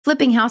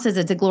flipping houses,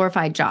 it's a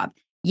glorified job.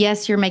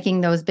 Yes, you're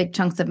making those big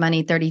chunks of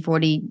money,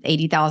 $30,000,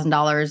 $40,000,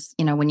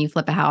 $80,000. When you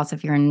flip a house,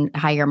 if you're in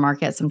higher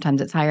market, sometimes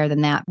it's higher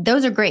than that.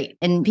 Those are great.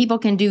 And people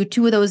can do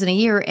 2 of those in a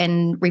year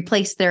and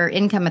replace their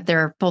income at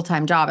their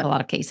full-time job in a lot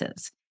of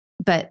cases.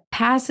 But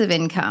passive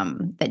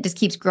income that just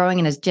keeps growing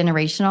and is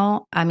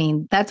generational,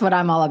 that's what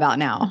I'm all about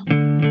now.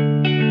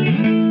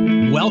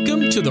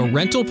 Welcome to the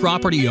Rental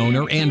Property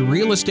Owner and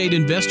Real Estate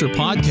Investor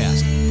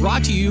Podcast,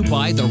 brought to you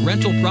by the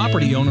Rental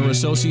Property Owner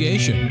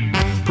Association,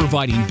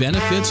 providing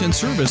benefits and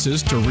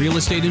services to real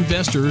estate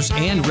investors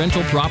and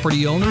rental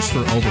property owners for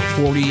over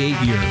 48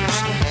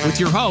 years. With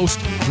your host,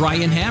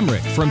 Brian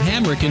Hamrick from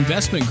Hamrick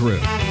Investment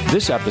Group.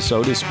 This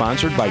episode is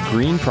sponsored by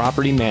Green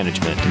Property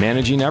Management,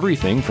 managing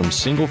everything from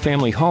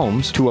single-family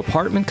homes to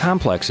apartment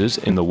complexes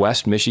in the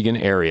West Michigan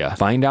area.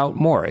 Find out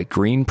more at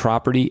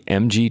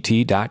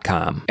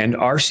greenpropertymgt.com. And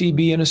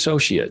RCB and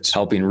Associates,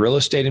 helping real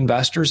estate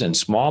investors and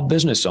small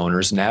business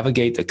owners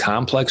navigate the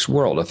complex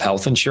world of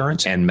health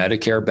insurance and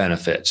Medicare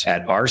benefits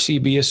at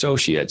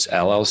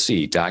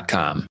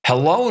rcbassociatesllc.com.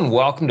 Hello and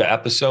welcome to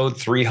episode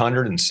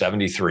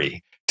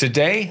 373.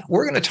 Today,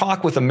 we're going to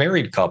talk with a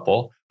married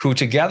couple who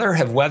together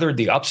have weathered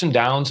the ups and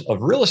downs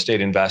of real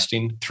estate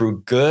investing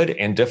through good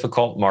and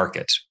difficult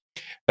markets.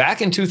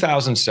 Back in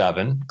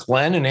 2007,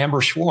 Glenn and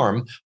Amber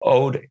Schworm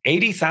owed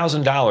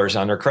 $80,000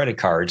 on their credit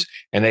cards,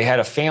 and they had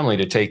a family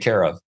to take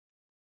care of.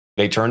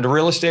 They turned to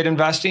real estate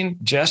investing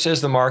just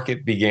as the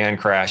market began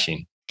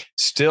crashing.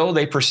 Still,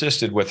 they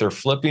persisted with their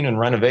flipping and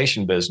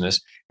renovation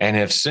business and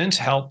have since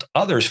helped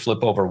others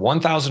flip over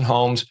 1,000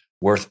 homes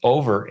worth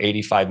over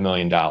 $85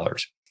 million.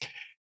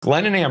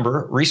 Glenn and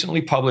Amber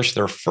recently published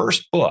their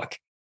first book,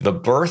 The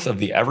Birth of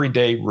the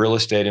Everyday Real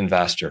Estate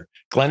Investor.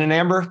 Glenn and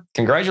Amber,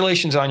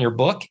 congratulations on your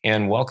book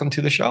and welcome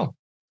to the show.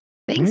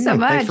 Thanks so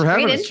much. Thanks for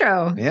having Great us.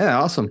 intro. Yeah,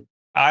 awesome.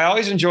 I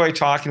always enjoy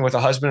talking with a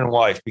husband and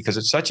wife because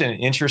it's such an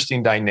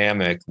interesting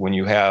dynamic when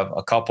you have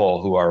a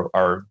couple who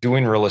are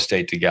doing real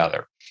estate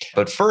together.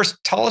 But first,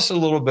 tell us a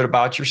little bit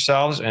about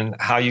yourselves and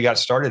how you got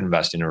started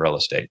investing in real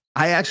estate.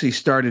 I actually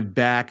started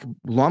back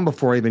long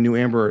before I even knew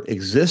Amber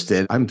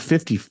existed. I'm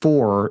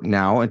 54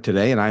 now and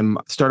today, and I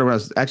started when I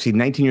was actually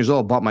 19 years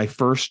old, bought my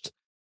first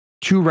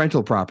 2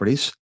 rental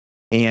properties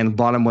and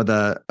bought them with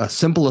a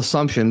simple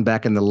assumption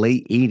back in the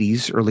late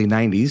 80s, early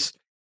 90s,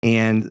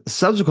 and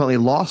subsequently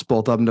lost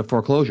both of them to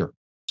foreclosure.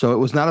 So it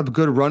was not a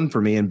good run for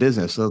me in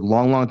business a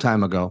long, long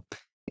time ago,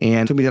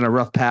 and took me down a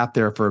rough path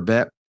there for a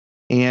bit.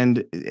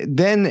 And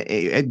then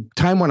as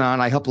time went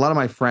on, I helped a lot of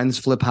my friends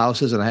flip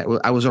houses, and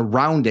I was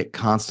around it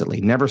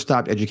constantly, never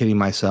stopped educating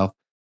myself.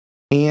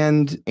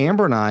 And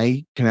Amber and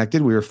I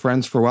connected. We were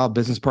friends for a while,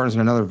 business partners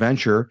in another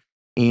venture,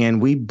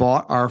 and we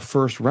bought our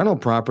first rental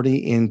property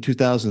in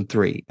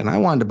 2003. And I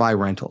wanted to buy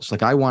rentals.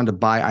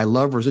 I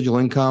love residual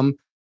income,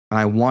 and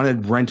I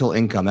wanted rental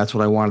income. That's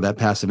what I wanted, that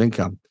passive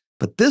income.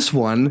 But this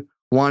one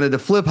wanted to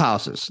flip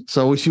houses.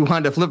 So she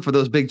wanted to flip for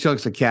those big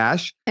chunks of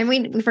cash.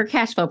 And for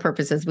cash flow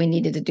purposes, we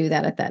needed to do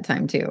that at that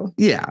time too.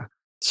 Yeah.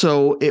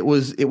 So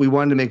we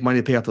wanted to make money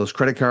to pay off those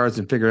credit cards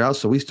and figure it out.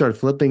 So we started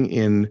flipping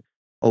in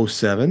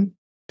 2007,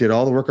 did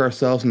all the work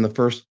ourselves in the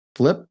first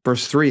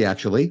 3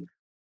 actually.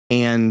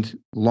 And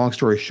long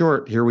story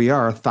short, here we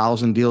are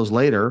 1,000 deals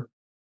later,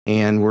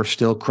 and we're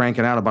still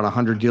cranking out about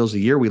 100 deals a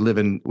year. We live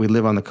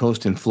on the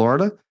coast in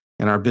Florida,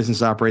 and our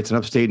business operates in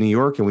upstate New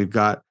York, and we've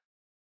got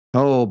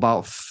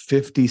about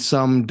 50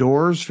 some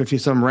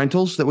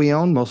rentals that we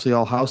own, mostly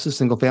all houses,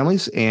 single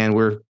families. And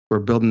we're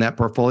building that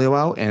portfolio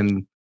out,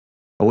 and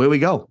away we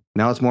go.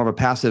 Now it's more of a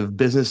passive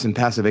business and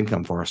passive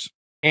income for us.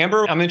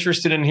 Amber, I'm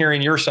interested in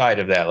hearing your side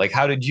of that.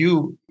 How did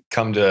you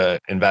come to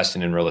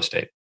investing in real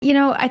estate?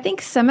 I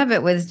think some of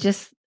it was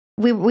just,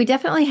 we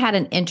definitely had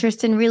an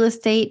interest in real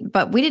estate,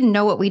 but we didn't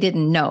know what we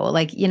didn't know.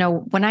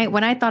 When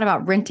I thought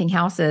about renting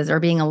houses or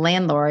being a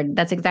landlord,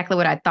 that's exactly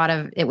what I thought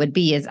of it would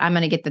be, is I'm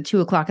going to get the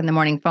 2:00 in the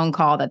morning phone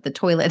call that the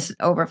toilet's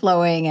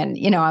overflowing and,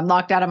 I'm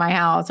locked out of my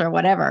house or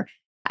whatever.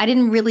 I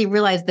didn't really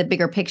realize the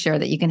bigger picture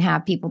that you can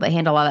have people that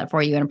handle all that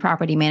for you in a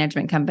property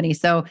management company.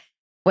 So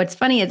what's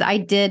funny is I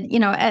did,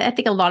 I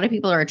think a lot of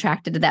people are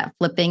attracted to that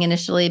flipping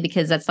initially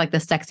because that's like the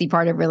sexy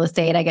part of real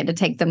estate. I get to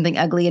take something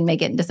ugly and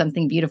make it into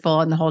something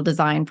beautiful, and the whole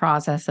design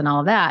process and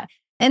all of that.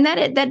 And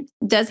that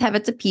does have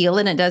its appeal,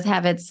 and it does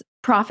have its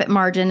profit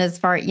margin as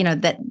far,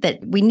 that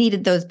we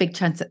needed those big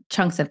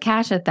chunks of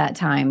cash at that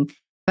time.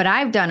 But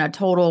I've done a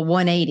total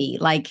 180.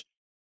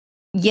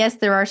 Yes,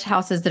 there are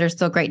houses that are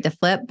still great to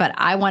flip, but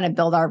I want to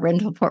build our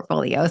rental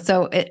portfolio.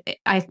 So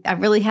I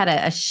really had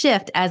a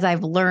shift as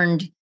I've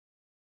learned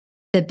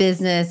the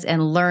business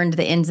and learned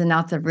the ins and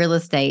outs of real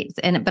estate.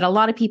 But a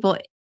lot of people,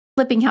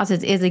 flipping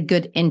houses is a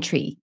good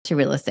entry to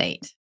real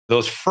estate.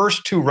 Those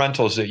first 2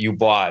 rentals that you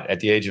bought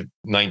at the age of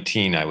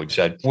 19, I would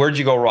say, where'd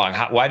you go wrong?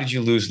 Why did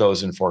you lose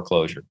those in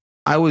foreclosure?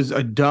 I was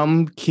a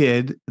dumb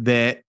kid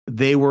that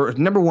they were,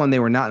 number one, they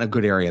were not in a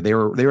good area. They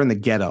were in the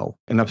ghetto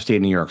in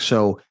upstate New York.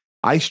 So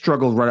I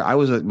struggled, right? I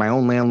was my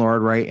own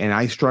landlord, right? And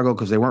I struggled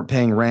because they weren't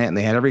paying rent and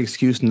they had every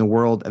excuse in the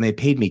world, and they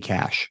paid me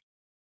cash.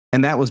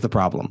 And that was the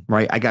problem,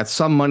 right? I got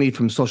some money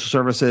from social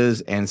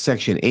services and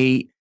Section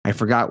 8, I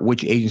forgot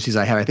which agencies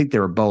I had. I think they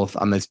were both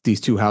on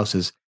these two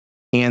houses.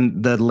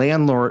 And the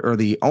landlord or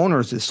the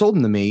owners that sold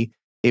them to me,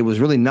 it was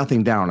really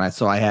nothing down.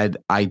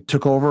 I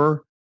took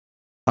over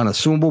an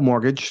assumable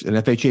mortgage, an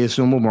FHA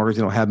assumable mortgage.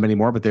 They don't have many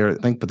more, but there's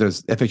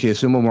FHA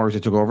assumable mortgage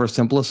that took over. A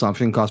simple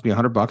assumption cost me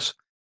 $100.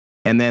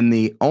 And then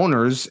the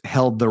owners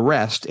held the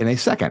rest in a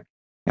second.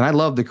 And I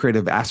love the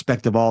creative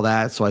aspect of all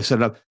that. So I set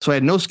it up. So I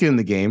had no skin in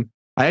the game.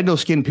 I had no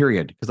skin,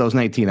 period, because I was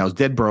 19. I was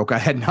dead broke. I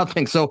had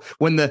nothing. So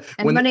when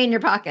money in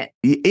your pocket.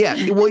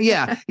 Yeah. Well,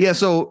 yeah. Yeah.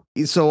 So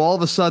all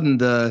of a sudden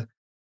the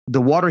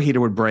water heater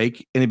would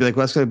break and it'd be like,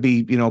 well, that's going to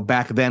be,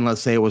 back then,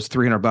 let's say it was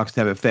 $300 to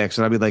have it fixed.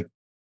 And I'd be like,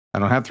 I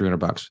don't have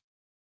 $300.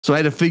 So I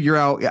had to figure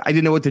out, I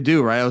didn't know what to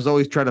do, right? I was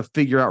always trying to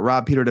figure out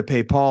rob Peter to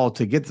pay Paul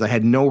to get this. I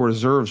had no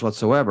reserves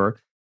whatsoever.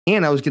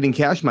 And I was getting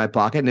cash in my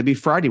pocket and it'd be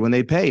Friday when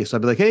they pay. So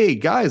I'd be like, hey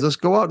guys, let's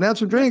go out and have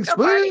some drinks.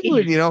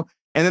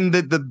 And then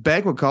the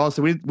bank would call and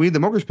say, we need the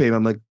mortgage payment.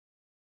 I'm like,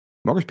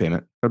 mortgage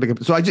payment.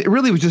 So it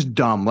really was just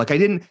dumb. Like I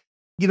didn't,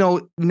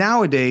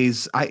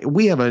 nowadays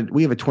we have a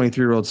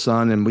 23-year-old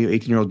son and we have an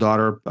 18-year-old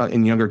daughter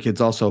and younger kids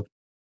also.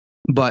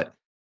 But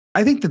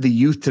I think that the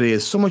youth today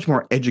is so much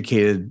more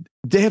educated.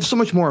 They have so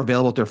much more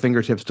available at their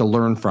fingertips to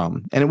learn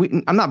from.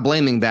 And I'm not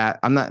blaming that.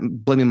 I'm not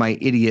blaming my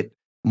idiot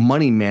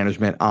money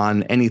management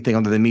on anything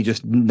other than me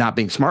just not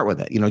being smart with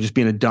it. Just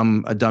being a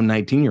dumb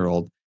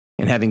 19-year-old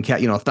and having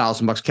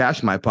 $1,000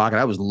 cash in my pocket.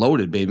 I was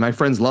loaded, baby. My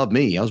friends loved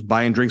me. I was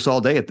buying drinks all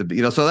day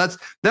so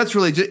that's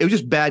really it was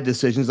just bad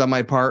decisions on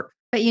my part.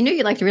 But you knew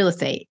you liked real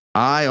estate.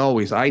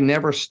 I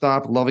never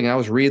stopped loving it. I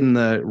was reading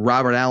the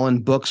Robert Allen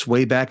books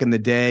way back in the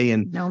day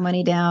and No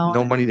Money Down,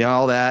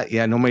 all that.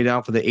 Yeah. No Money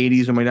Down for the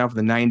 80s, No Money Down for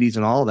the 90s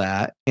and all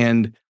that.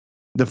 And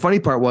the funny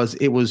part was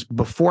it was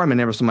before I met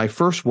Amber. So my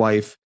first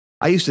wife,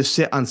 I used to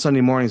sit on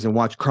Sunday mornings and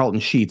watch Carlton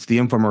Sheets, the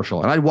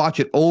infomercial, and I'd watch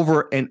it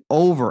over and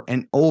over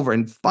and over.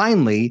 And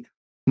finally,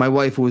 my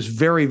wife, who was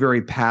very,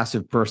 very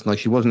passive person, like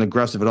she wasn't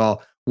aggressive at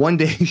all, one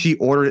day she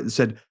ordered it and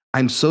said,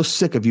 I'm so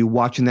sick of you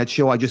watching that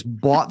show. I just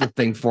bought the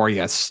thing for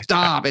you.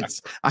 Stop.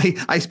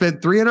 I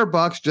spent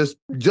 $300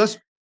 just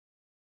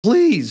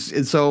please.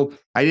 And so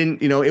I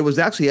didn't, it was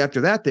actually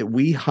after that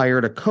we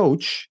hired a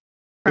coach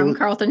from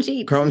Carlton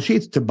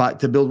Sheets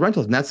to build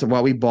rentals. And that's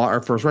why we bought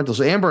our first rental.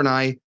 So Amber and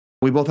I,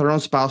 we both had our own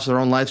spouses, our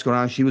own lives going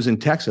on. She was in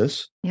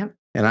Texas. Yep.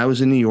 And I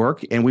was in New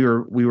York, and we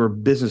were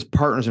business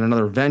partners in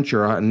another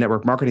venture, a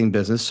network marketing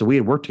business. So we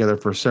had worked together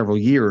for several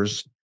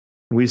years.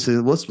 We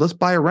said, let's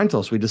buy a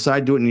rental. So we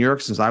decided to do it in New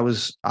York since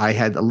I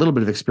had a little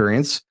bit of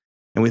experience,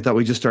 and we thought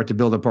we'd just start to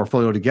build a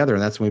portfolio together.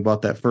 And that's when we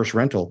bought that first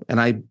rental.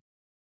 And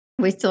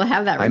we still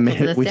have that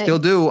rental. We still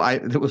do.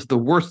 It was the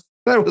worst.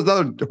 That was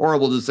another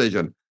horrible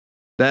decision.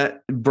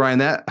 Brian,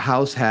 that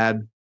house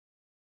had.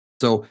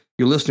 So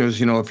your listeners,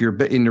 if you're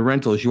in your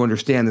rentals, you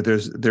understand that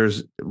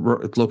there's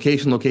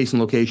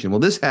location. Well,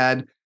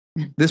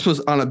 this was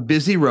on a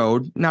busy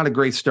road, not a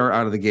great start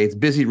out of the gates,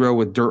 busy road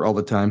with dirt all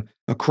the time,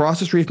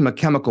 across the street from a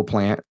chemical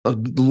plant, a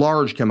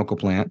large chemical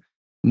plant.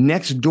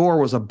 Next door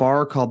was a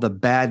bar called the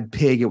Bad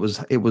Pig. It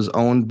was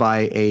owned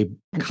by a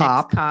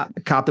cop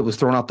that was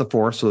thrown off the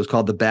force. So it was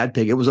called the Bad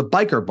Pig. It was a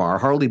biker bar,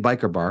 Harley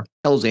biker bar.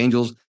 Hell's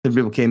Angels,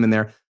 people came in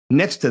there.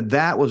 Next to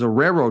that was a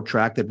railroad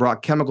track that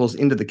brought chemicals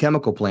into the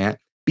chemical plant.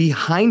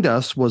 Behind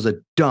us was a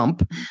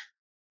dump,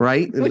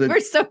 right? We were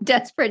so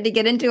desperate to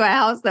get into a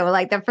house, though.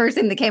 Like the first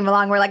thing that came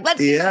along, we're like,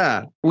 let's.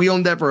 Yeah. We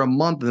owned that for a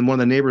month. And then one of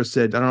the neighbors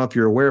said, I don't know if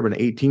you're aware, but an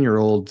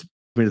 18-year-old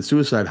committed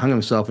suicide, hung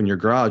himself in your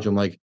garage. I'm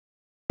like,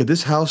 could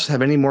this house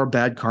have any more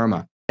bad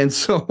karma? And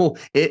so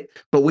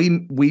but we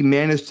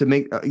managed to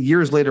make,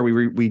 years later, we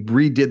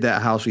redid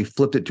that house. We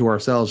flipped it to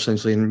ourselves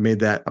essentially and made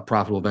that a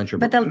profitable venture.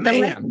 But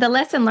the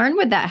lesson learned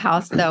with that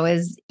house, though,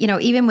 is,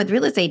 even with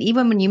real estate,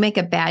 even when you make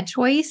a bad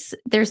choice,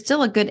 there's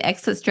still a good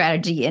exit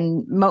strategy.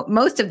 And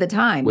most of the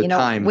time,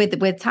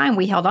 with time,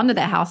 we held on to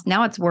that house.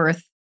 Now it's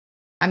worth,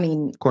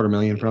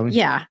 $250,000 probably.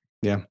 Yeah.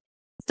 Yeah.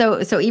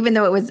 So even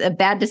though it was a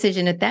bad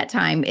decision at that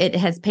time, it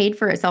has paid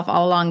for itself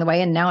all along the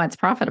way. And now it's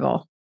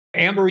profitable.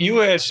 Amber, you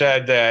had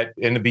said that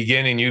in the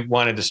beginning you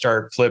wanted to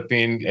start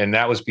flipping, and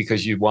that was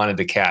because you wanted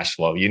the cash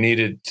flow. You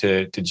needed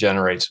to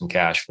generate some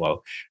cash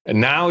flow. And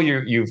now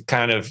you've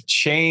kind of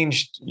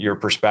changed your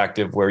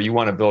perspective where you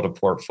want to build a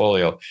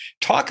portfolio.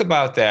 Talk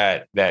about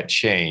that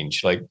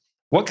change. Like,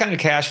 what kind of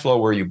cash flow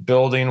were you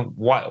building?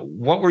 What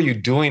were you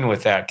doing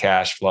with that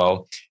cash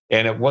flow?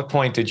 And at what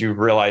point did you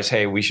realize,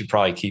 hey, we should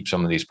probably keep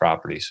some of these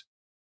properties?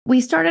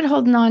 We started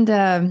holding on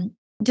to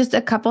just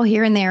a couple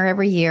here and there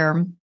every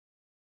year.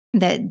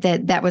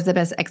 That was the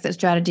best exit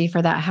strategy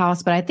for that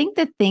house. But I think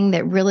the thing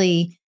that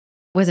really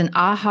was an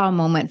aha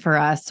moment for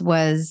us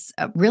was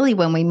really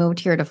when we moved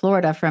here to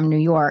Florida from New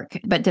York.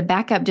 But to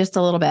back up just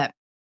a little bit.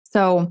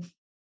 So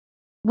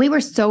we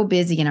were so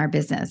busy in our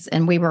business,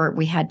 and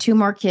we had 2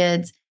 more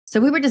kids. So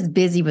we were just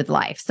busy with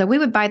life. So we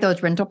would buy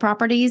those rental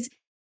properties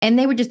and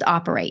they would just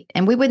operate,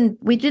 and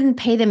we didn't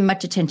pay them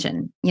much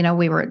attention.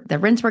 The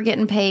rents were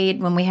getting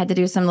paid when we had to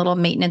do some little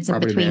maintenance in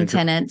between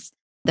tenants.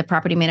 The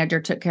property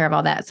manager took care of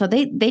all that. So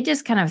they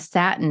just kind of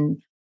sat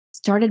and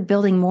started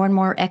building more and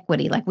more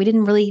equity. Like we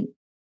didn't really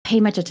pay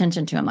much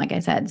attention to them, like I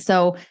said.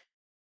 So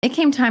it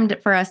came time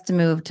for us to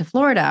move to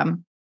Florida.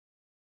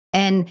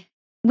 And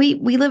we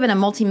live in a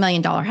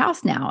multi-million-dollar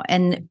house now.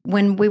 And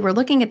when we were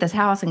looking at this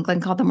house, and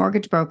Glenn called the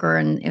mortgage broker,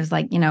 and it was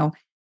like, can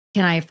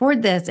I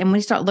afford this? And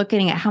we start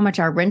looking at how much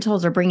our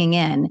rentals are bringing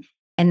in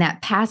and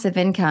that passive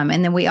income.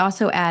 And then we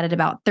also added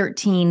about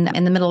 13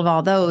 in the middle of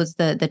all those,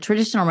 the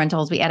traditional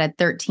rentals, we added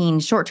 13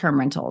 short-term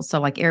rentals. So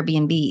like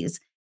Airbnbs,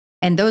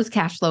 and those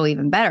cash flow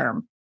even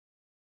better.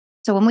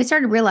 So when we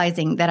started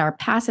realizing that our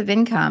passive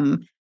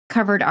income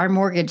covered our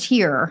mortgage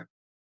here,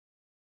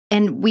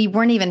 and we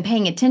weren't even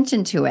paying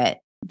attention to it,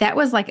 that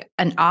was like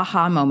an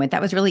aha moment.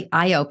 That was really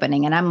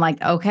eye-opening. And I'm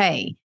like,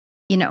 okay,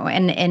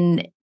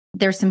 and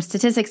there's some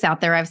statistics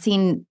out there. I've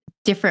seen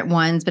different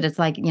ones, but it's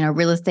like,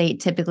 real estate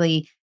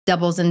typically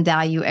doubles in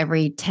value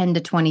every 10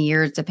 to 20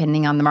 years,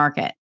 depending on the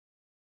market.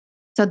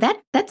 So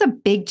that's a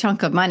big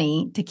chunk of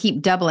money to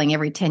keep doubling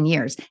every 10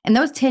 years. And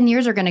those 10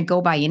 years are going to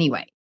go by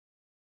anyway.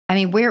 I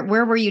mean, where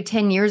were you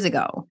 10 years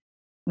ago?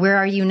 Where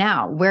are you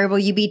now? Where will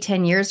you be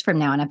 10 years from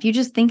now? And if you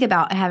just think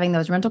about having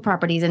those rental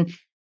properties, and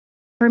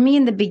for me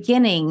in the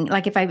beginning,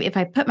 like if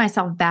I put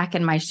myself back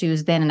in my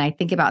shoes then, and I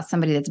think about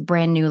somebody that's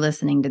brand new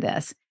listening to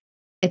this,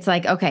 it's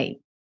like, okay,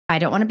 I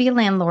don't want to be a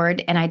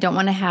landlord, and I don't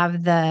want to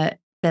have the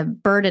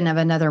burden of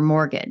another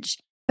mortgage.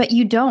 But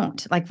you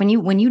don't. Like when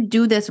you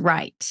do this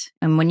right,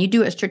 and when you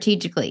do it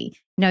strategically,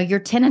 your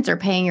tenants are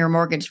paying your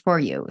mortgage for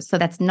you. So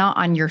that's not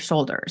on your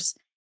shoulders.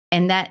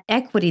 And that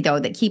equity,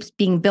 though, that keeps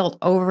being built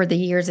over the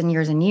years and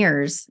years and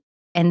years,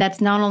 and that's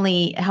not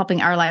only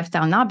helping our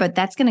lifestyle now, but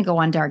that's going to go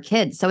on to our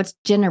kids. So it's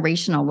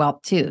generational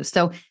wealth too.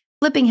 So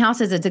flipping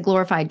houses, it's a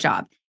glorified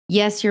job.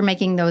 Yes, you're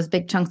making those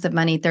big chunks of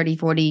money,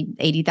 $30,000,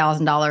 $40,000,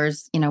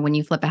 $80,000, when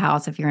you flip a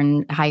house. If you're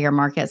in higher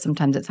markets,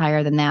 sometimes it's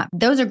higher than that.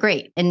 Those are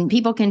great. And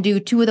people can do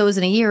 2 of those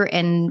in a year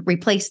and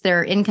replace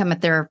their income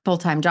at their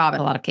full-time job in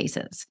a lot of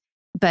cases.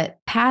 But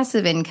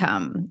passive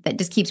income that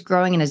just keeps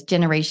growing and is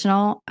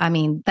generational, I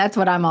mean, that's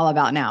what I'm all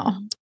about now.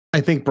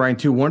 I think, Brian,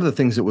 too, one of the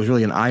things that was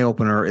really an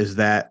eye-opener is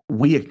that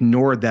we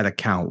ignored that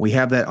account. We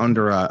have that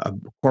under a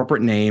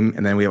corporate name,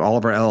 and then we have all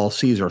of our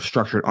LLCs are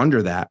structured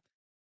under that.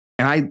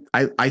 And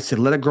I said,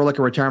 let it grow like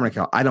a retirement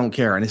account. I don't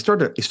care. And it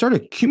started to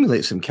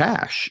accumulate some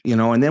cash,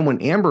 and then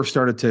when Amber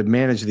started to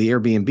manage the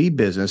Airbnb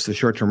business, the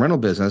short-term rental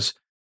business,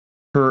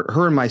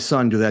 her and my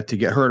son do that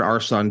together. Her and our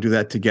son do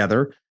that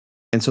together.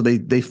 And so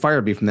they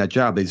fired me from that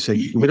job. They said,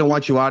 we don't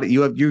want you out.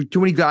 You're too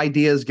many good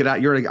ideas. Get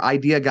out. You're an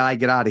idea guy.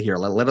 Get out of here.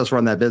 Let us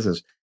run that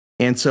business.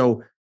 And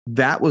so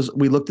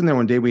we looked in there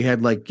one day, we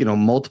had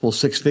multiple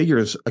 6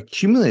 figures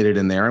accumulated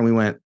in there. And we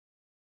went,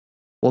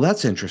 well,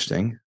 that's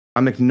interesting.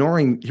 I'm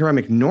ignoring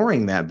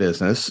that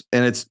business,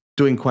 and it's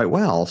doing quite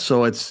well.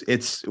 So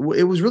it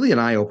was really an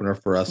eye opener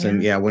for us.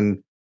 Yeah.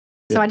 And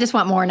So I just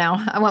want more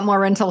now. I want more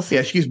rentals.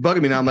 Yeah, she's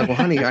bugging me now. I'm like, well,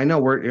 honey, I know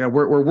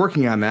we're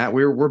working on that.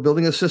 We're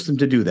building a system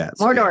to do that.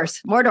 So,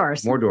 more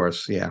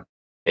doors. Yeah.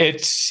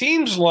 It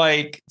seems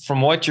like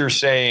from what you're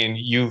saying,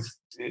 you've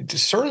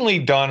certainly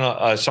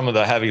done some of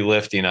the heavy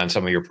lifting on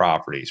some of your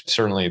properties,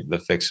 certainly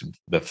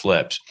the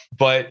flips.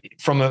 But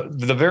from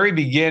the very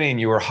beginning,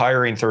 you were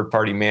hiring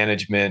third-party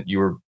management. You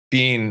were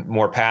being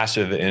more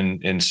passive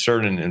in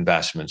certain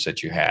investments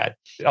that you had.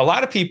 A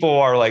lot of people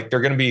are like,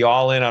 they're going to be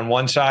all in on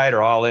one side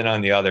or all in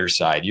on the other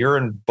side. You're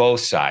in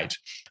both sides.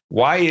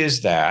 Why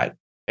is that?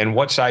 And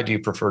what side do you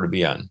prefer to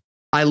be on?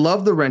 I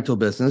love the rental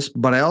business,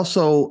 but I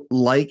also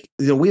like,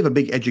 we have a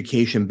big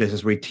education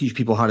business where we teach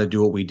people how to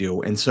do what we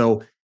do. And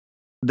so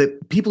the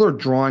people are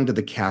drawn to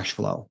the cash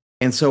flow.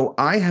 And so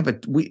I have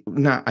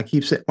when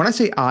I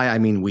say I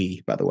mean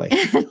we, by the way.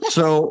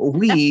 So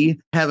we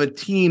have a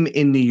team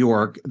in New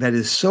York that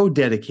is so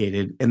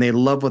dedicated and they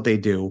love what they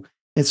do.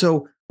 And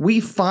so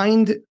we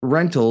find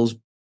rentals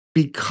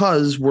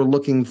because we're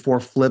looking for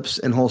flips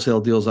and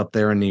wholesale deals up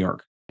there in New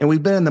York. And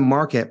we've been in the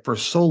market for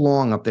so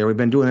long up there. We've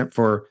been doing it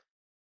for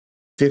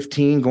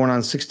 15, going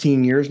on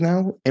 16 years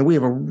now. And we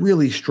have a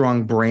really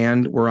strong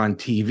brand. We're on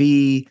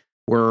TV.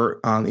 We're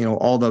on,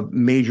 all the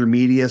major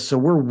media. So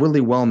we're really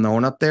well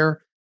known up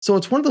there. So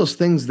it's one of those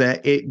things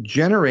that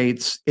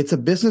it's a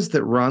business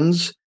that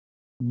runs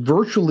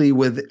virtually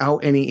without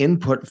any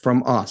input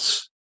from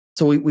us.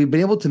 So we've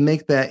been able to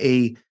make that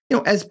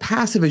as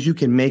passive as you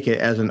can make it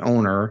as an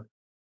owner.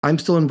 I'm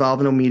still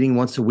involved in a meeting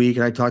once a week,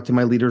 and I talk to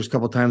my leaders a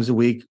couple of times a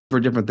week for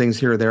different things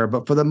here or there.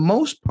 But for the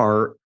most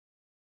part,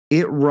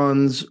 it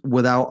runs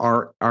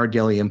without our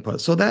daily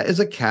input. So that is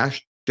a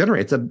cash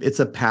generator. It's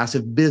a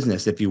passive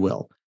business, if you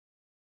will.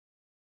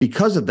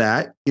 Because of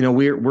that,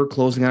 we're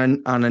closing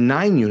on a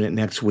 9-unit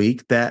next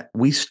week that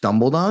we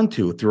stumbled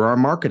onto through our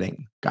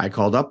marketing. Guy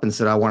called up and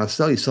said, I want to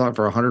sell. He's selling it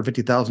for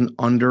 $150,000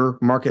 under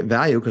market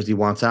value because he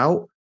wants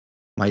out.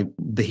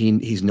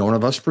 He's known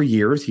of us for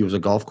years. He was a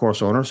golf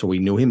course owner, so we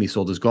knew him. He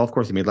sold his golf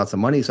course. He made lots of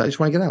money. So I just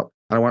want to get out.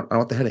 I don't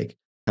want the headache.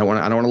 I don't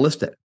want to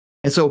list it.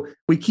 And so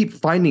we keep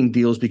finding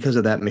deals because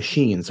of that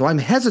machine. So I'm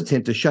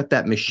hesitant to shut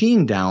that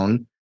machine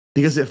down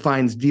because it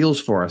finds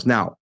deals for us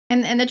now.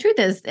 And the truth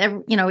is,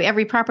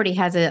 every property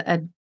has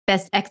a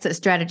best exit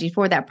strategy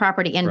for that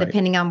property. And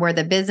depending on where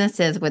the business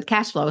is with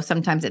cash flow,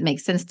 sometimes it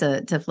makes sense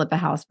to flip a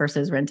house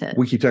versus rent it.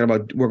 We keep talking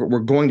about we're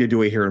going to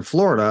do it here in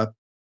Florida,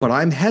 but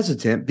I'm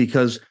hesitant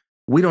because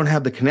we don't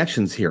have the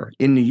connections here.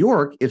 In New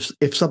York,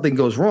 if something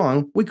goes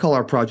wrong, we call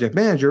our project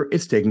manager,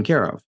 it's taken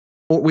care of.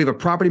 Or we have a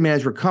property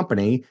management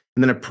company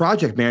and then a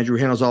project manager who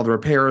handles all the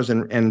repairs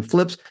and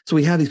flips. So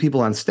we have these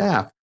people on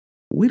staff.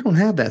 We don't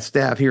have that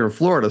staff here in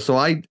Florida. So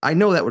I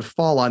know that would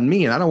fall on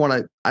me, and I don't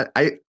want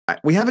to,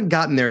 we haven't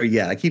gotten there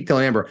yet. I keep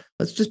telling Amber,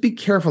 let's just be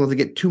careful not to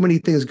get too many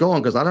things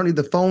going because I don't need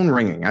the phone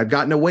ringing. I've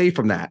gotten away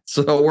from that.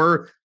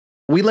 So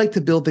we like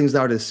to build things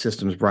out as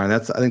systems, Brian. I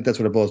think that's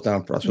what it boils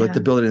down for us. We like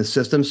to build it in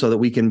systems so that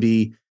we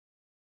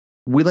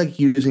like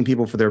using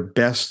people for their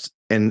best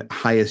and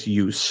highest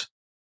use.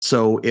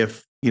 So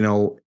if,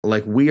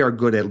 like we are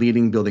good at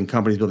leading, building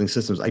companies, building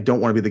systems, I don't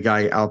want to be the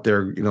guy out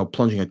there,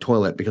 plunging a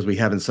toilet because we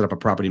haven't set up a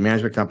property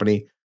management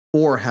company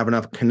or have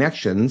enough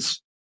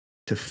connections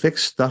to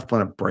fix stuff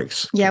when it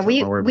breaks. Yeah,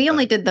 we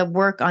only did the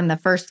work on the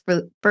first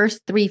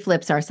 3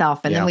 flips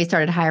ourselves, and then we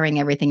started hiring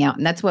everything out.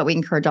 And that's what we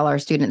encourage all our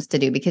students to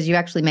do, because you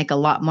actually make a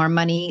lot more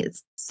money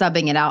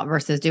subbing it out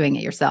versus doing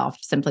it yourself,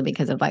 simply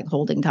because of like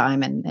holding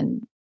time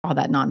and all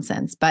that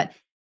nonsense. But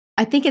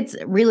I think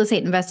real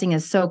estate investing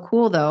is so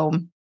cool though,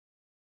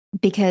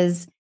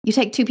 because you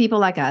take 2 people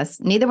like us,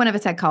 neither one of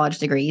us had college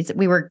degrees.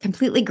 We were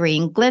completely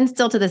green. Glenn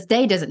still to this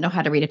day doesn't know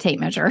how to read a tape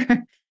measure.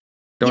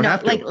 Don't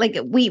have to. Like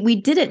we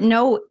didn't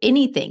know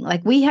anything.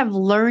 Like we have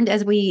learned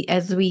as we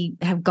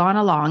have gone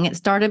along. It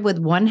started with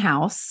one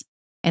house,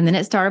 and then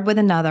it started with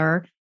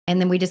another, and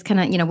then we just kind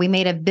of, we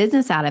made a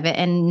business out of it,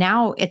 and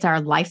now it's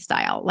our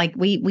lifestyle. Like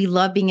we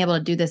love being able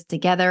to do this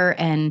together,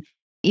 and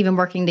even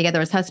working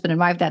together as husband and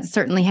wife. That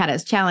certainly had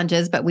its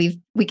challenges, but we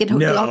can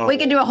do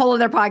a whole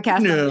other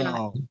podcast.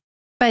 No.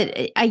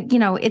 But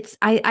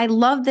I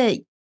love that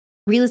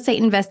real estate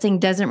investing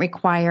doesn't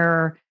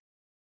require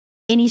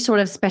any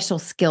sort of special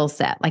skill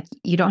set. Like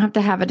you don't have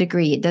to have a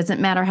degree. It doesn't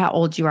matter how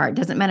old you are. It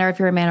doesn't matter if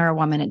you're a man or a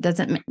woman.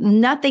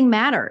 Nothing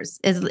matters.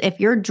 Is if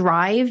your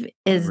drive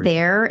is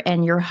there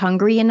and you're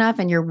hungry enough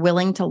and you're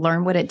willing to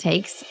learn what it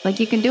takes, like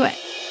you can do it.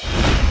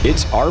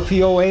 It's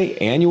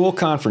RPOA annual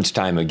conference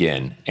time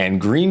again,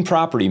 and Green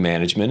Property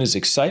Management is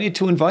excited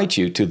to invite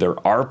you to their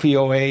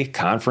RPOA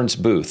conference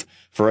booth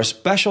for a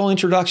special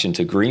introduction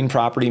to Green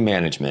Property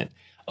Management,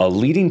 a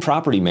leading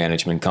property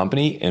management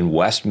company in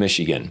West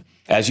Michigan.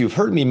 As you've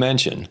heard me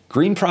mention,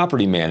 Green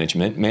Property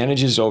Management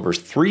manages over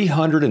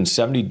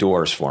 370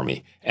 doors for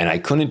me, and I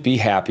couldn't be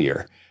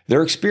happier.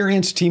 Their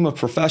experienced team of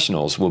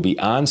professionals will be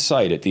on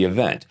site at the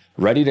event,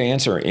 ready to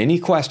answer any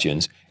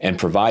questions and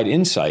provide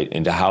insight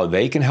into how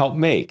they can help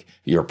make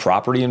your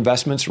property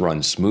investments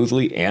run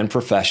smoothly and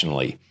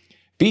professionally.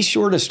 Be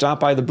sure to stop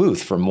by the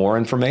booth for more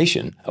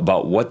information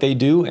about what they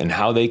do and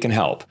how they can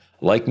help.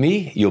 Like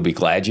me, you'll be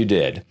glad you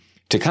did.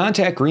 To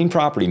contact Green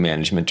Property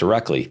Management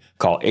directly,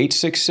 call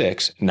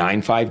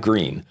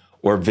 866-95-GREEN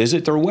or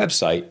visit their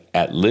website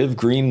at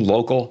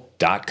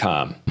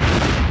livegreenlocal.com.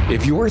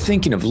 If you're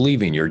thinking of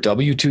leaving your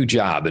W-2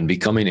 job and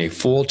becoming a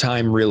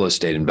full-time real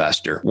estate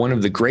investor, one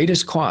of the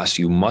greatest costs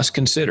you must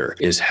consider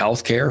is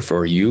healthcare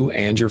for you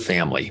and your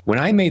family. When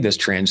I made this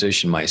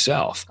transition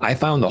myself, I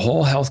found the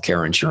whole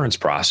healthcare insurance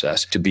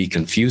process to be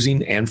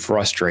confusing and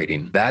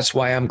frustrating. That's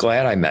why I'm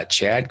glad I met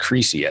Chad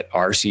Creasy at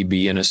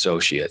RCB &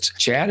 Associates.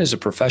 Chad is a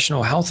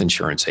professional health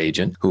insurance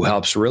agent who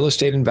helps real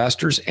estate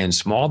investors and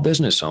small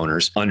business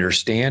owners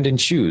understand and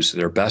choose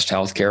their best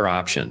healthcare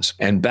options.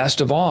 And best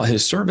of all,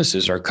 his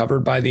services are covered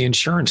by the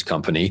insurance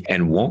company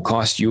and won't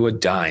cost you a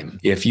dime.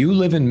 If you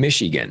live in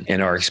Michigan and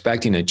are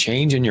expecting a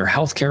change in your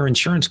healthcare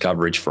insurance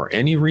coverage for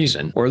any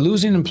reason, or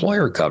losing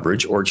employer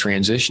coverage or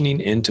transitioning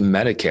into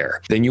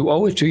Medicare, then you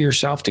owe it to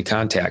yourself to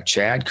contact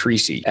Chad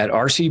Creasy at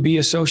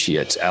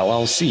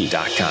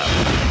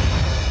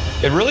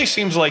rcbassociatesllc.com. It really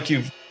seems like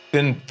you've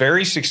been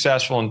very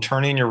successful in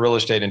turning your real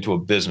estate into a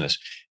business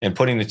and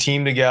putting the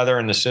team together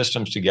and the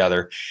systems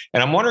together.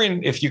 And I'm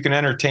wondering if you can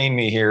entertain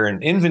me here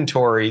and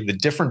inventory the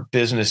different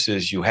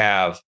businesses you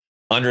have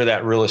under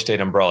that real estate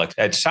umbrella.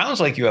 It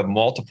sounds like you have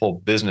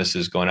multiple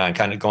businesses going on,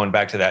 kind of going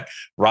back to that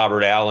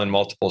Robert Allen,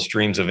 multiple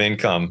streams of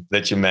income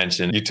that you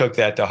mentioned. You took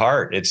that to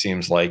heart, it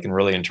seems like, and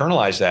really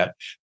internalized that.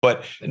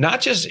 But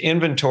not just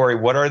inventory,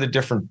 what are the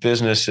different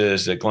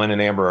businesses that Glenn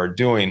and Amber are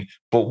doing,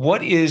 but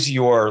what is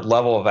your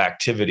level of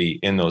activity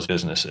in those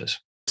businesses?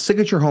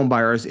 Signature Home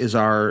Buyers is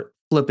our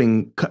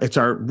it's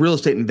our real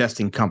estate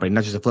investing company,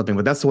 not just a flipping,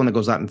 but that's the one that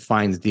goes out and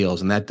finds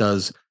deals. And that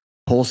does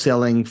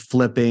wholesaling,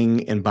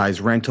 flipping, and buys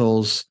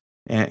rentals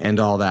and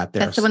all that.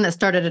 That's the one that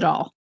started it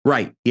all.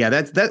 Right.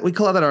 Yeah. We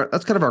call that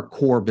that's kind of our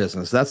core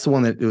business. That's the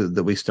one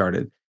that we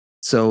started.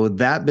 So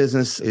that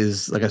business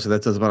is, like I said,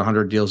 that does about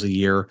 100 deals a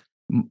year.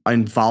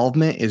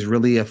 Involvement is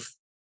really a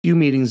few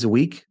meetings a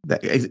week.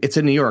 It's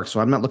in New York, so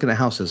I'm not looking at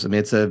houses. I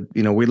mean,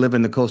 we live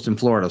in the coast in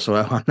Florida, so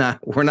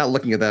we're not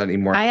looking at that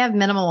anymore. I have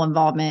minimal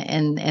involvement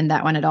in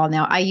that one at all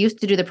now. I used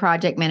to do the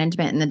project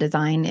management and the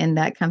design in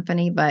that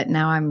company, but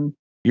now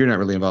You're not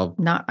really involved.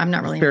 I'm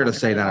not really fair involved to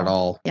say, not at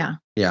all. Yeah.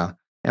 Yeah.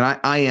 And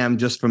I am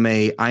just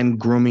I'm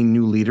grooming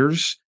new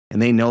leaders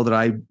and they know that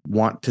I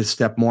want to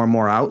step more and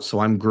more out. So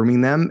I'm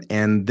grooming them,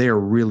 and they're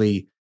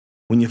really,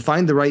 when you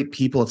find the right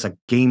people, it's a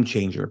game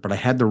changer. But I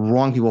had the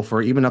wrong people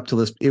for even up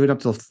till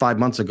 5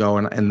 months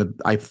ago.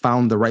 I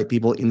found the right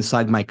people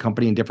inside my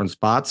company in different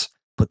spots,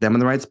 put them in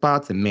the right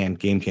spots, and man,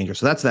 game changer.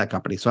 So that's that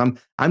company. So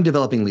I'm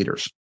developing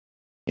leaders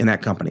in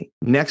that company.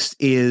 Next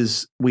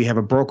is we have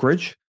a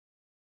brokerage.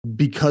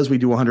 Because we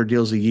do 100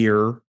 deals a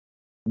year,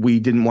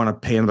 we didn't want to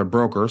pay another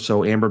broker.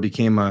 So Amber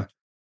became a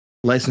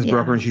licensed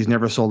broker, and she's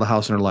never sold a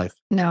house in her life.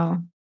 No.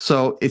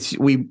 So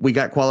we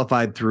got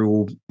qualified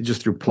through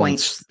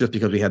points, just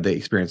because we had the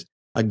experience.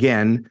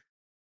 Again,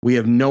 we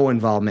have no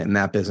involvement in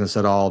that business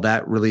at all.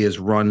 That really is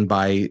run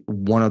by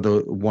one of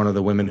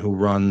the women who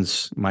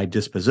runs my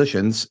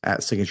dispositions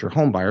at Signature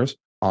Home Buyers,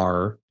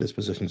 our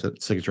dispositions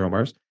at Signature Home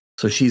Buyers.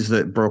 So she's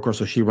the broker,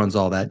 so she runs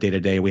all that day to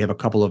day. We have a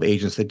couple of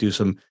agents that do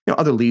some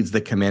other leads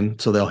that come in,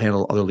 so they'll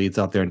handle other leads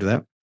out there and do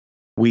that.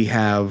 We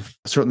have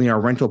certainly our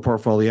rental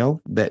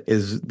portfolio that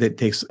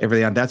takes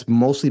everything on. That's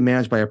mostly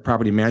managed by a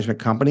property management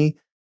company.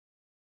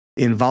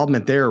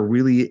 Involvement there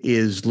really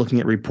is looking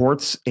at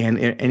reports and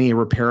any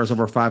repairs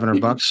over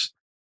 $500.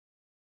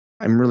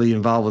 I'm really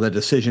involved with a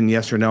decision,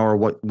 yes or no, or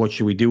what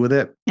should we do with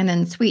it. And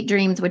then Sweet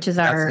Dreams, which is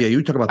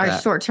you talk about our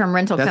that. short-term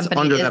rental That's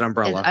company, under that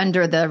umbrella, is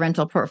under the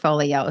rental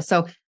portfolio.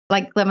 So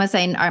like Glenn was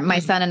saying, my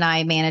son and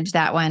I manage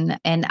that one,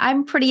 and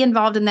I'm pretty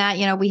involved in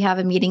that. We have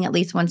a meeting at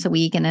least once a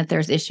week, and if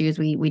there's issues,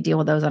 we deal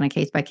with those on a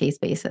case-by-case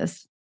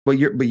basis. But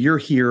you're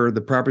here, the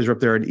properties are up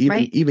there, and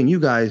even you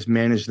guys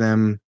manage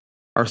them.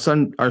 Our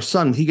son,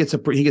 he gets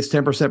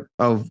 10%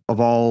 of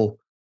all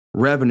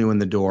revenue in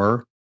the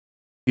door.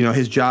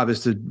 His job is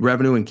to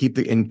revenue and keep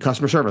in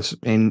customer service,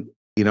 and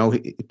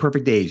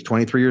perfect age,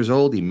 23 years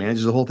old. He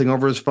manages the whole thing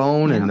over his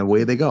phone, and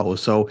away they go.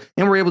 So,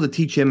 and we're able to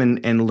teach him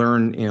and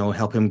learn,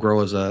 help him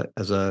grow as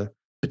a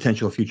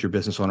potential future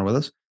business owner with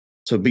us.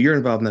 So, but you're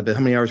involved in that bit.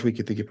 How many hours a week do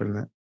you think you put in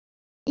that?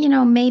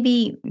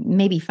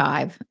 Maybe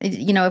 5.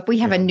 If we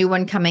have a new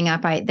one coming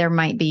up, there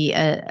might be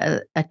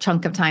a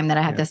chunk of time that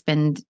I have to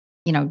spend,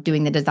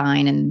 doing the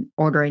design and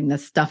ordering the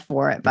stuff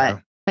for it.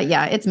 But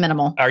yeah, it's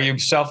minimal. Are you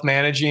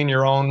self-managing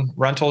your own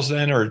rentals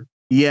then, or?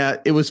 Yeah,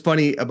 it was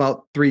funny.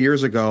 About 3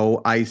 years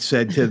ago, I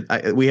said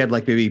we had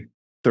like maybe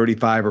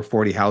 35 or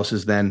 40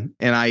 houses then.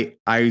 And I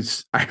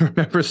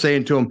remember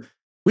saying to him,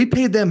 we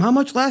paid them how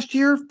much last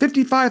year?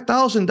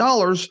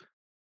 $55,000.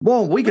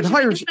 Well, we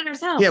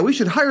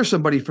should hire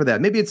somebody for that.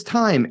 Maybe it's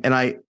time. And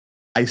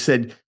I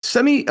said,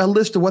 send me a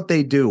list of what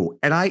they do.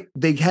 And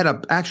they had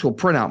an actual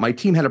printout. My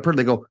team had a print.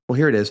 They go, well,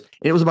 here it is.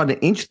 And it was about an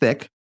inch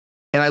thick.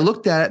 And I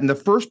looked at it, and the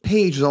first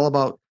page was all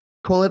about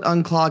toilet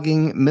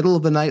unclogging, middle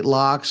of the night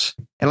locks.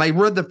 And I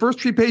read the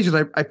first 3 pages.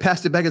 I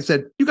passed it back and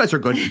said, you guys are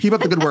good. Keep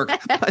up the good work.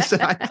 I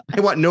said,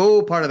 I want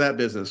no part of that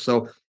business.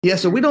 So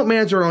so we don't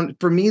manage our own.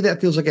 For me,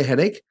 that feels like a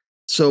headache.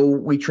 So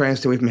we try and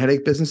stay away from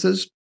headache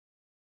businesses.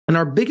 And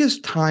our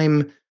biggest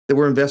time that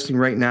we're investing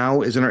right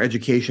now is in our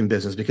education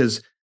business,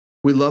 because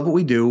we love what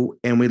we do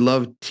and we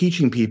love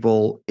teaching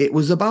people. It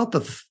was about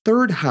the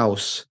third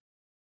house.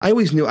 I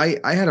always knew I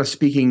had a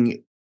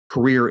speaking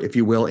career, if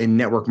you will, in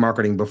network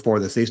marketing before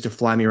this. They used to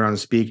fly me around and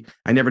speak.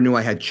 I never knew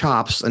I had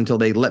chops until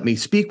they let me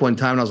speak one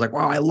time. And I was like,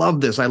 wow, I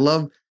love this. I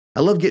love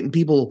getting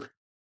people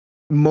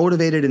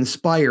motivated,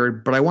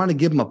 inspired, but I want to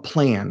give them a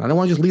plan. I don't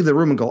want to just leave the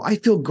room and go, I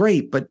feel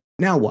great, but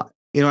now what?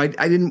 I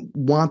didn't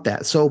want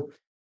that. So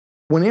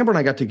when Amber and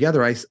I got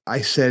together,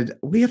 I said,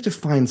 we have to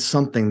find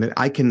something that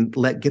I can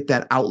get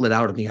that outlet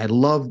out of me. I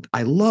love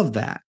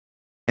that.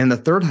 And the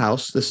third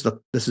house, this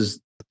is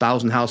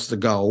 1,000 houses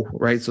ago,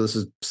 right? So this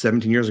is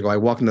 17 years ago. I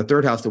walked in the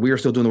third house that we were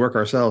still doing the work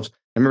ourselves.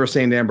 I remember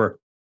saying to Amber,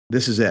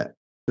 this is it.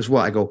 This is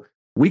what I go,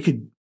 we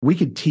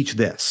could teach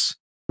this.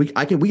 We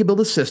could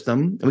build a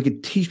system, and we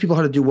could teach people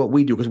how to do what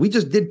we do. Because we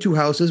just did 2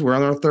 houses. We're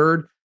on our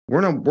third.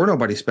 We're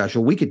nobody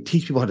special. We could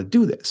teach people how to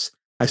do this.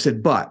 I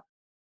said, but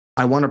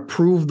I want to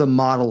prove the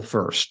model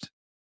first.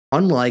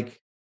 Unlike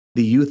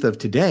the youth of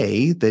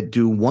today that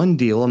do one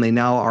deal and they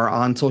now are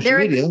on social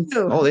media.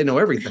 Oh, they know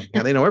everything.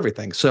 Yeah, they know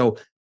everything. So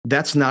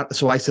that's not,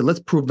 so I said, let's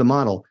prove the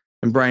model.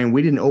 And Brian,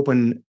 we didn't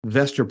open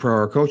Vestor Pro,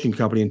 our coaching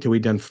company, until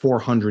we'd done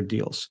 400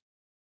 deals.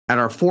 At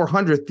our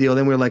 400th deal,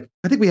 then we were like,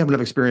 I think we have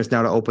enough experience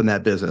now to open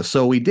that business.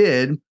 So we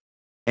did.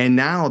 And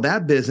now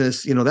that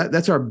business,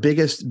 that's our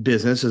biggest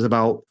business, is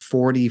about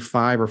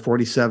 45 or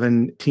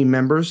 47 team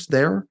members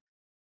there.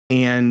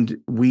 And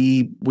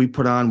we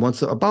put on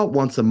about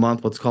once a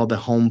month what's called the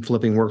home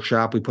flipping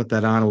workshop. We put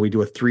that on, and we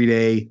do a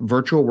 3-day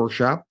virtual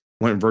workshop.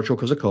 Went virtual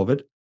because of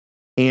COVID.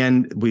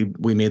 And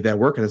we made that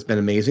work, and it's been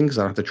amazing because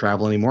I don't have to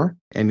travel anymore,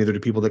 and neither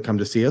do people that come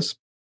to see us.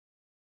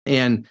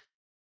 And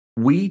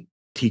we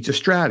teach a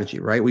strategy,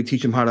 right? We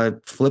teach them how to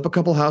flip a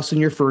couple houses in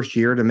your first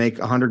year to make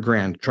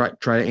 $100,000.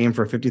 Try to aim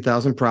for a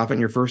 50,000 profit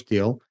in your first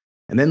deal,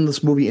 and then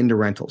let's move you into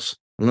rentals,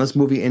 and let's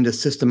move you into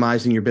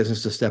systemizing your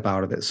business to step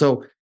out of it.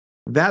 So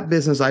that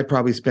business, I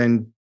probably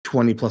spend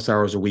 20 plus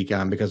hours a week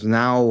on, because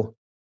now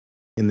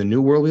in the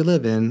new world we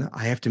live in,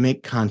 I have to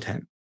make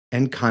content,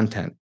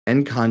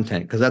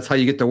 because that's how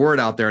you get the word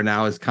out there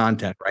now, is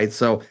content, right?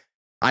 So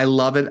I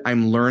love it.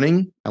 I'm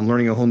learning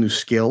a whole new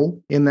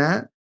skill in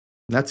that.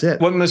 That's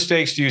it. What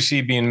mistakes do you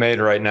see being made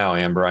right now,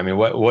 Amber? I mean,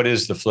 what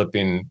is the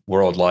flipping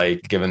world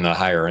like given the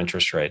higher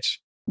interest rates?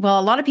 Well,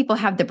 a lot of people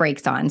have the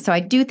brakes on. So I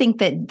do think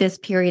that this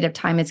period of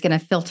time is going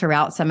to filter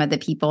out some of the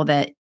people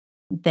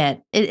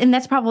and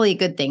that's probably a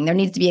good thing. There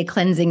needs to be a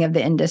cleansing of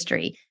the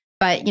industry.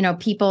 But,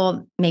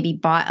 people maybe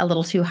bought a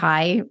little too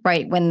high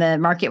right when the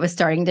market was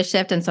starting to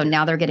shift. And so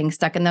now they're getting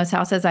stuck in those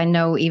houses. I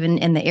know even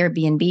in the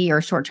Airbnb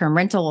or short-term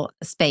rental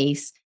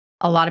space,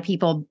 a lot of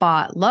people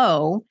bought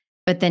low,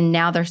 but then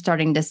now they're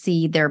starting to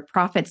see their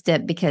profits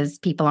dip because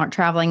people aren't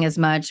traveling as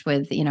much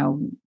with,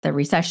 the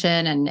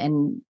recession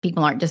and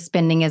people aren't just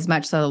spending as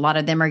much. So a lot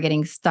of them are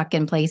getting stuck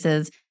in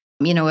places.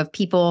 If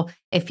people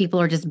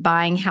are just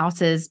buying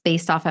houses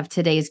based off of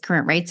today's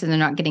current rates and they're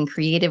not getting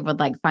creative with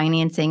like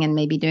financing and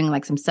maybe doing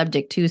like some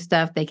subject to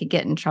stuff, they could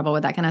get in trouble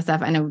with that kind of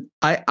stuff. I know.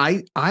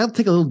 I'll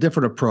take a little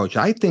different approach.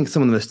 I think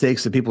some of the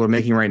mistakes that people are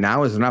making right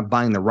now is they're not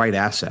buying the right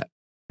asset.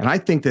 And I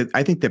think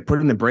that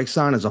putting the brakes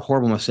on is a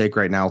horrible mistake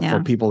right now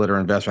for people that are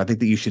investors. I think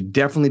that you should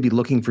definitely be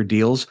looking for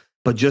deals,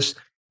 but just,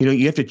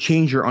 you have to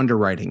change your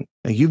underwriting.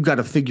 And you've got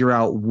to figure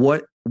out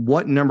what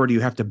number do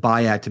you have to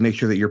buy at to make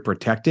sure that you're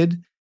protected.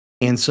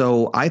 And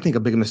so I think a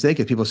big mistake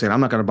is people saying, I'm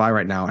not going to buy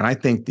right now. And I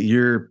think that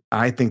you're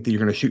going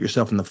to shoot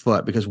yourself in the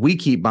foot because we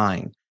keep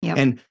buying. Yep.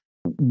 And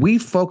we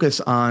focus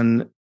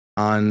on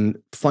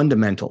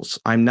fundamentals.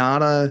 I'm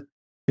not a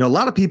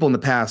lot of people in the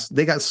past,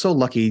 they got so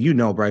lucky,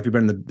 Brad, if you've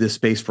been in this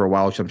space for a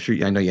while, which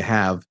I know you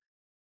have.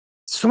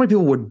 So many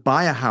people would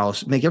buy a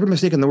house, make every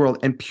mistake in the world,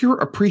 and pure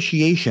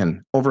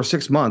appreciation over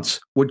 6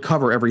 months would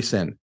cover every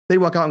sin. They'd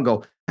walk out and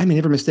go, I made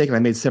every mistake and I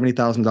made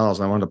 $70,000 and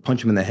I wanted to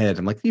punch him in the head.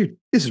 I'm like,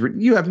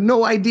 you have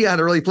no idea how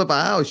to really flip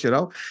a house,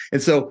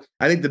 And so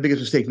I think the biggest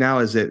mistake now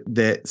is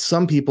that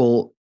some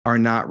people are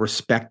not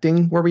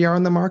respecting where we are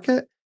in the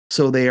market.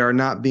 So they are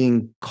not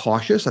being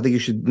cautious. I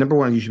think number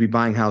one, you should be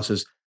buying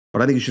houses,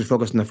 but I think you should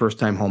focus on the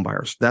first-time home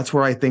buyers. That's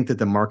where I think that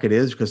the market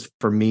is, because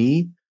for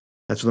me,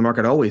 that's where the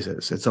market always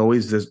is. It's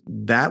always this,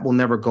 that will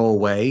never go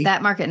away.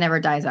 That market never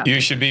dies out.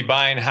 You should be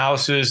buying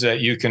houses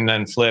that you can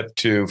then flip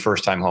to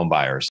first-time home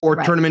buyers. Or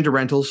turn them into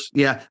rentals.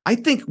 Yeah. I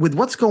think with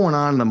what's going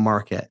on in the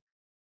market,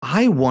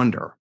 I'm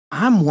wondering,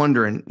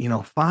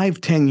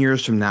 5-10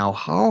 years from now,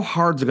 how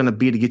hard is it going to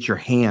be to get your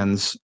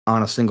hands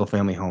on a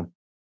single-family home?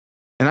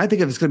 And I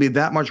think if it's going to be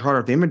that much harder,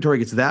 if the inventory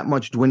gets that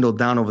much dwindled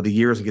down over the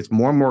years and gets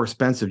more and more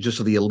expensive just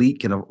so the elite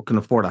can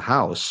afford a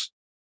house,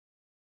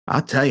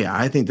 I'll tell you,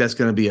 I think that's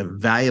going to be a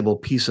valuable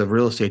piece of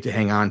real estate to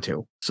hang on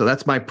to. So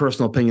that's my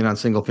personal opinion on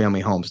single family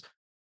homes.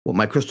 Well,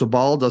 my crystal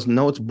ball doesn't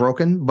know it's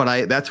broken,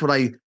 but that's what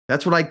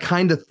I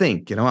kind of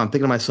think. I'm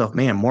thinking to myself,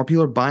 man, more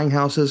people are buying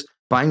houses,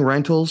 buying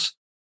rentals,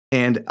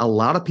 and a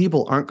lot of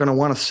people aren't going to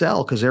want to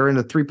sell because they're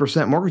into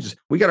 3% mortgages.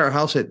 We got our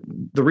house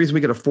the reason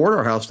we could afford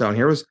our house down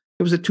here was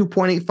it was at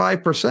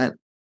 2.85%.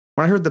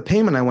 When I heard the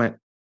payment, I went,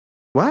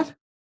 what?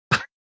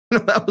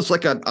 That was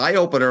like an eye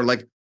opener.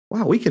 Like,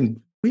 wow, we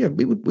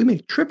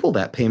make triple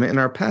that payment in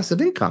our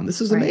passive income. This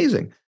is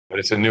amazing. But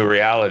it's a new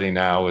reality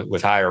now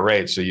with higher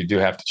rates. So you do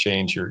have to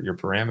change your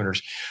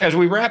parameters. As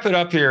we wrap it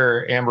up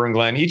here, Amber and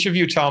Glenn, each of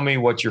you tell me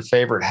what your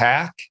favorite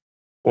hack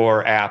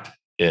or app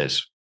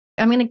is.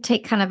 I'm going to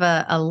take kind of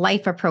a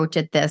life approach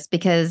at this,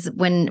 because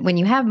when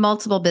you have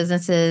multiple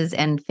businesses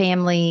and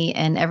family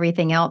and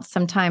everything else,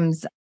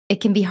 sometimes it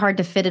can be hard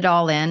to fit it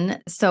all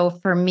in. So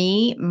for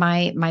me,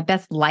 my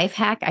best life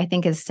hack, I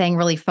think, is staying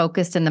really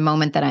focused in the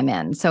moment that I'm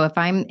in. So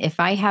if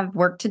I have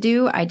work to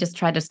do, I just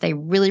try to stay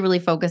really, really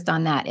focused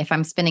on that. If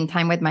I'm spending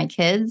time with my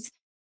kids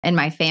and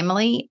my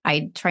family,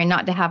 I try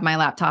not to have my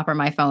laptop or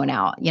my phone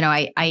out.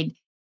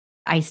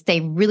 I stay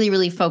really,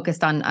 really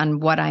focused on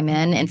what I'm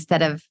in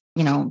instead of,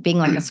 being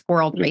like a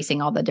squirrel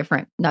tracing all the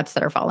different nuts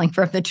that are falling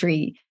from the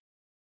tree.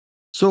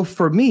 So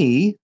for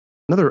me,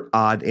 another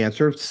odd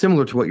answer,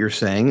 similar to what you're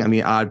saying. I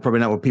mean, odd,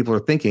 probably not what people are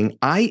thinking.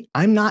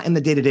 I'm not in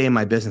the day-to-day in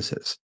my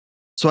businesses.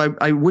 So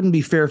I wouldn't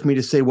be fair for me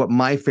to say what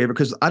my favorite,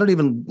 because I don't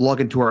even log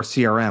into our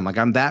CRM. Like,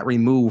 I'm that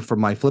removed from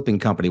my flipping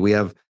company. We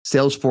have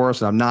Salesforce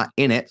and I'm not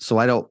in it. So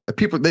I don't,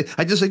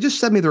 just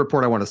send me the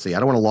report I want to see. I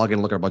don't want to log in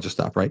and look at a bunch of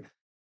stuff, right?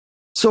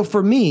 So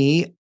for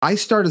me, I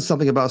started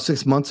something about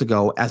 6 months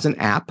ago as an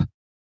app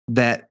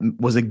that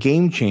was a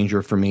game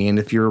changer for me. And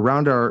if you're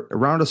around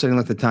us any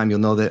length of time, you'll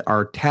know that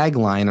our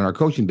tagline in our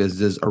coaching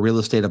business is a real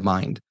estate of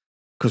mind,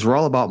 because we're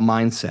all about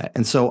mindset.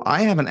 And so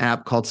I have an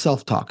app called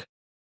Self-Talk.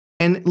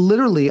 And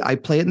literally I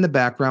play it in the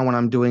background when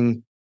I'm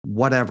doing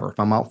whatever. If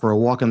I'm out for a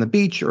walk on the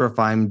beach, or if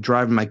I'm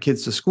driving my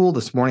kids to school.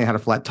 This morning I had a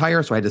flat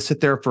tire, so I had to sit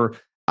there for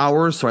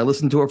hours. So I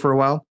listened to it for a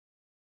while.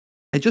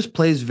 It just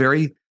plays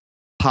very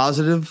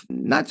positive,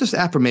 not just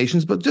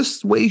affirmations, but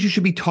just ways you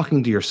should be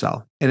talking to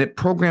yourself. And it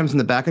programs in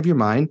the back of your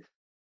mind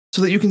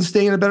so that you can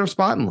stay in a better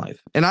spot in life.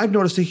 And I've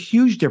noticed a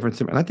huge difference.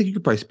 And I think you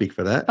could probably speak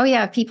for that. Oh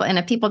yeah.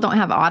 If people don't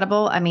have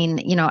Audible, I mean,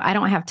 I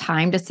don't have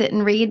time to sit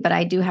and read, but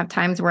I do have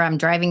times where I'm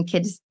driving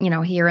kids,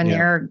 here and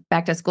there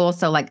back to school.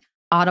 So like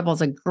Audible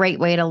is a great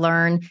way to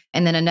learn.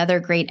 And then another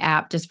great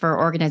app just for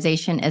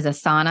organization is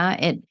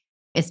Asana.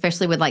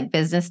 especially with like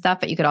business stuff,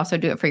 but you could also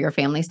do it for your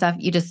family stuff.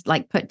 You just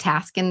like put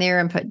tasks in there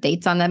and put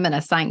dates on them and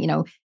assign,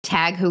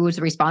 tag who's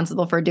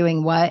responsible for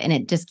doing what. And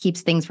it just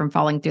keeps things from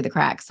falling through the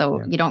cracks.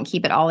 So you don't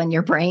keep it all in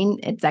your brain.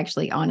 It's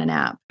actually on an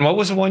app. What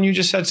was the one you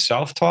just said?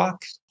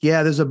 Self-talk?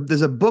 Yeah, there's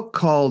a book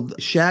called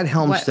Shad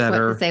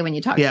Helmstetter. What to say when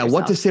you talk to yourself.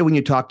 What to say when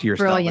you talk to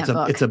yourself. Brilliant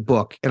book. It's a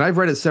book. And I've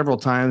read it several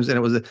times,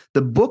 and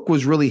the book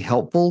was really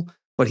helpful,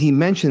 but he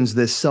mentions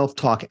this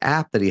self-talk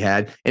app that he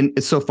had. And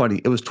it's so funny.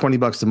 It was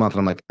 $20 a month. And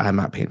I'm like, I'm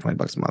not paying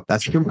 $20 a month.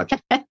 That's too much.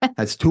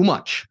 That's too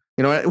much.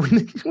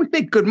 We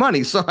make good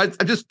money. So I'm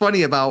just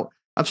funny about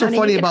I'm so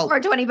funny about for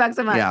 $20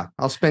 a month. Yeah,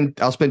 I'll spend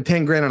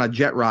 10 grand on a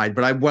jet ride,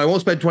 but I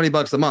won't spend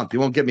 $20 a month. You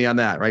won't get me on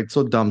that, right?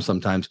 So dumb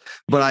sometimes.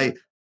 But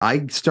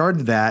I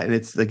started that, and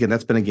it's again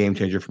that's been a game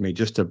changer for me,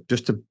 just to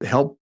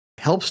help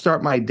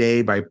start my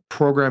day by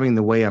programming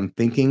the way I'm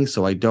thinking,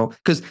 so I don't,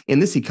 because in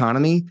this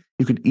economy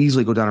you could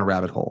easily go down a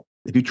rabbit hole.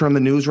 If you turn the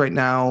news right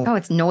now,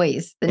 it's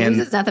noise. The news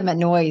is nothing but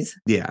noise.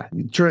 Yeah,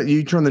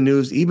 you turn the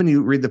news, even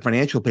you read the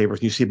financial papers,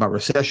 and you see about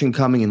recession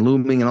coming and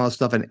looming and all this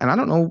stuff, and I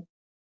don't know.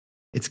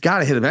 It's got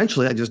to hit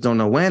eventually. I just don't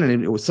know when.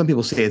 And some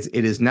people say it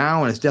is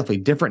now, and it's definitely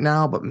different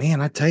now. But man,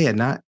 I tell you,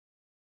 not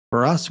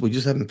for us. We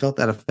just haven't felt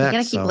that effect. You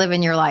got to keep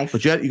living your life.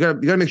 But you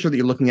got to make sure that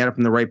you're looking at it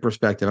from the right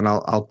perspective. And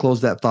I'll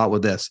close that thought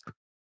with this.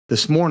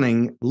 This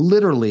morning,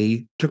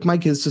 literally took my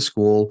kids to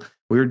school.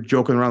 We were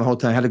joking around the whole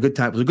time. Had a good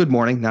time. It was a good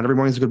morning. Not every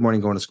morning is a good morning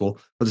going to school,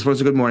 but this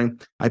was a good morning.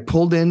 I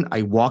pulled in.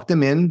 I walked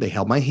them in. They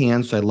held my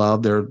hand, so I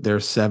love. They're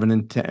 7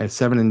 and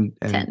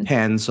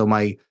 10. So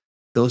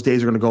those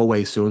days are going to go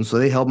away soon. So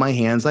they held my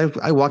hands.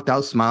 I walked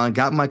out smiling,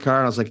 got in my car,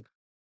 and I was like,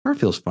 "That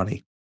feels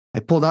funny."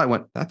 I pulled out and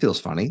went, "That feels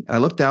funny." And I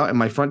looked out, and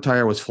my front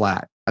tire was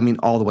flat. I mean,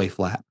 all the way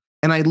flat.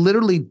 And I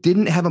literally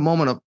didn't have a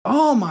moment of,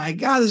 "Oh my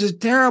God, this is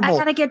terrible. I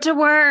got to get to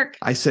work."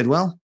 I said,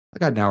 "Well, I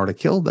got an hour to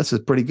kill. This is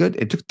pretty good."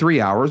 It took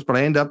 3 hours, but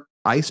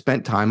I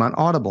spent time on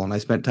Audible, and I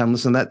spent time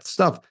listening to that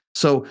stuff.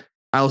 So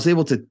I was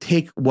able to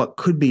take what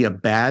could be a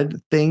bad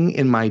thing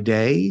in my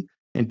day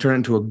and turn it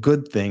into a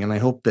good thing. And I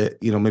hope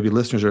that, maybe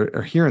listeners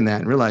are hearing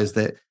that and realize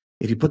that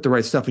if you put the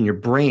right stuff in your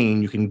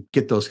brain, you can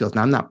get those skills.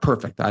 Now, I'm not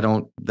perfect. I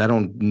don't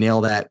nail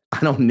that.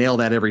 I don't nail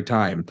that every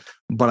time,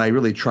 but I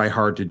really try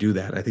hard to do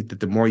that. I think that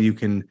the more you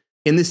can,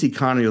 in this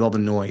economy with all the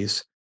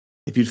noise,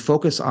 if you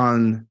focus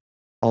on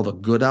all the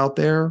good out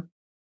there,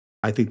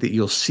 I think that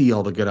you'll see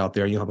all the good out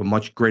there. And you'll have a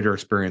much greater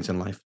experience in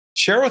life.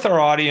 Share with our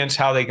audience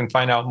how they can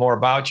find out more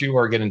about you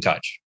or get in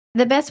touch.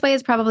 The best way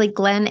is probably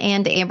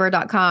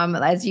glennandamber.com.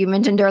 As you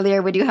mentioned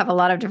earlier, we do have a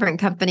lot of different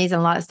companies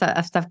and a lot of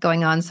stuff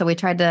going on. So we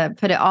tried to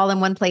put it all in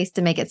one place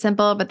to make it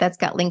simple, but that's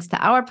got links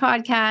to our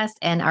podcast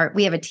and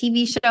we have a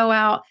TV show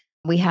out.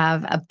 We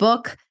have a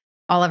book,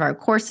 all of our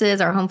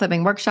courses, our home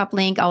flipping workshop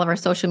link, all of our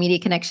social media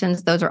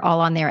connections. Those are all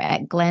on there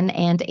at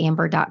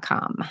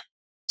glennandamber.com.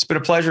 It's been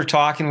a pleasure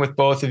talking with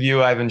both of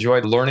you. I've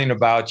enjoyed learning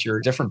about your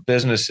different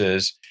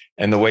businesses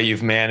and the way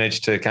you've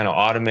managed to kind of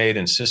automate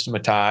and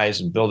systematize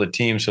and build a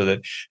team so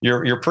that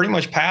you're pretty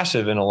much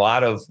passive in a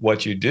lot of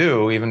what you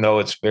do, even though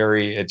it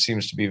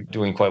seems to be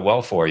doing quite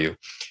well for you.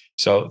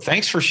 So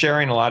thanks for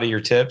sharing a lot of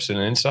your tips and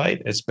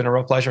insight. It's been a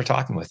real pleasure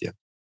talking with you.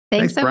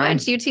 Thanks so Brian.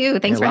 much. You too.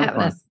 Thanks for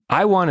having us.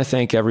 I want to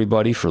thank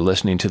everybody for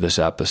listening to this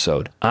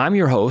episode. I'm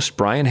your host,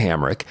 Brian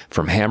Hamrick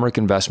from Hamrick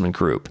Investment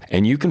Group,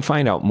 and you can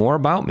find out more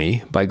about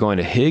me by going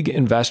to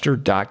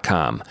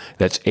higinvestor.com.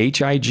 That's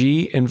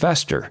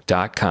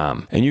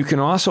HIGinvestor.com. And you can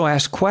also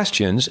ask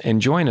questions and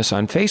join us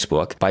on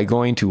Facebook by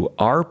going to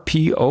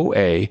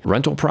RPOA,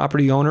 Rental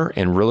Property Owner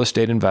and Real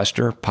Estate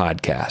Investor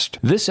Podcast.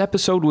 This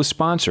episode was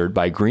sponsored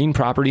by Green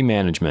Property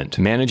Management,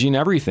 managing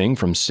everything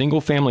from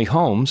single-family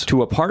homes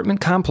to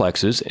apartment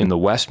complexes in the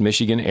West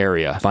Michigan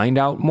area. Find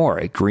out more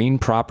at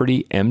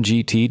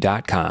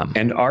greenpropertymgt.com.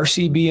 And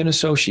RCB &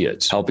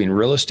 Associates, helping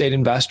real estate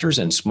investors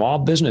and small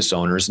business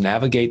owners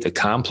navigate the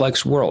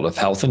complex world of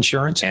health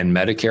insurance and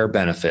Medicare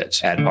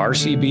benefits at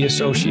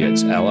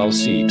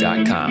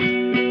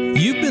rcbassociatesllc.com.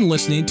 You've been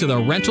listening to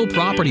the Rental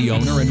Property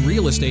Owner and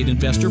Real Estate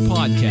Investor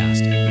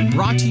Podcast,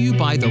 brought to you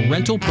by the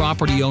Rental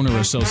Property Owner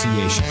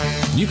Association.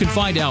 You can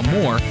find out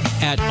more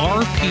at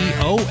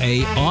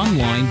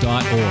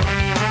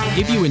rpoaonline.org.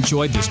 If you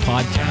enjoyed this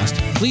podcast,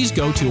 please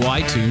go to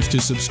iTunes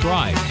to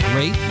subscribe,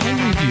 rate,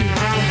 and review.